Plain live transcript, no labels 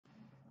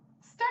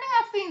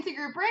CNC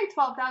group break,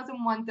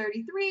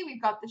 12,133.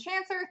 We've got the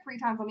Chancer, 3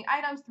 times on the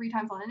items, 3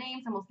 times on the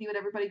names, and we'll see what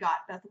everybody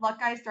got. Best of luck,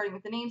 guys, starting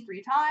with the names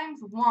 3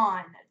 times.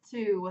 1,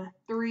 2,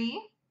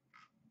 3.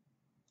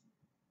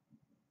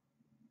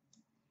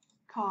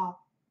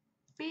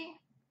 Copy.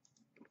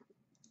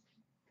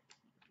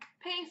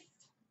 Paste.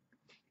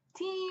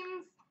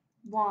 Teams.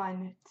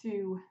 1,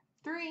 2,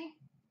 3.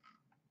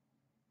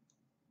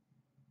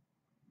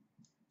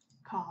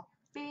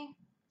 Copy.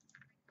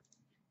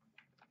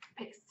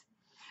 Paste.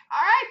 All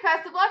right,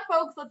 best of luck,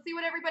 folks. Let's see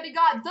what everybody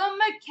got. The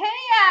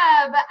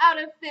Mikheyev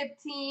out of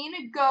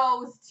 15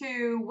 goes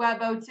to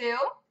Webo2.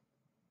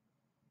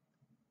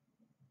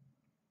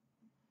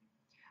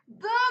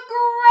 The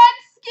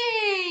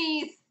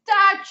Gretzky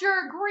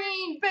stature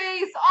green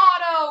base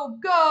auto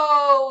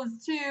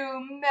goes to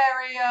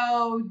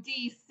Mario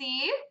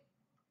DC.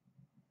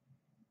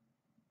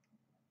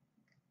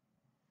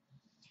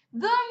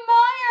 The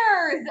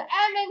Myers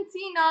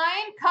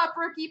MNT9 Cup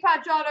Rookie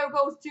Patch Auto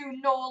goes to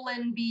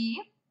Nolan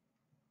B.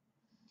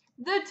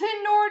 The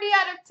Tenorti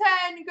out of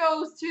 10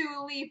 goes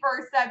to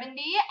Leaper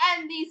 70.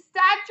 And the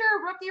Stature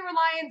Rookie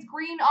Reliance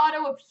Green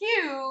Auto of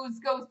Hughes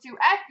goes to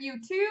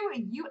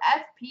FU2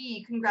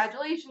 UFP.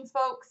 Congratulations,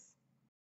 folks.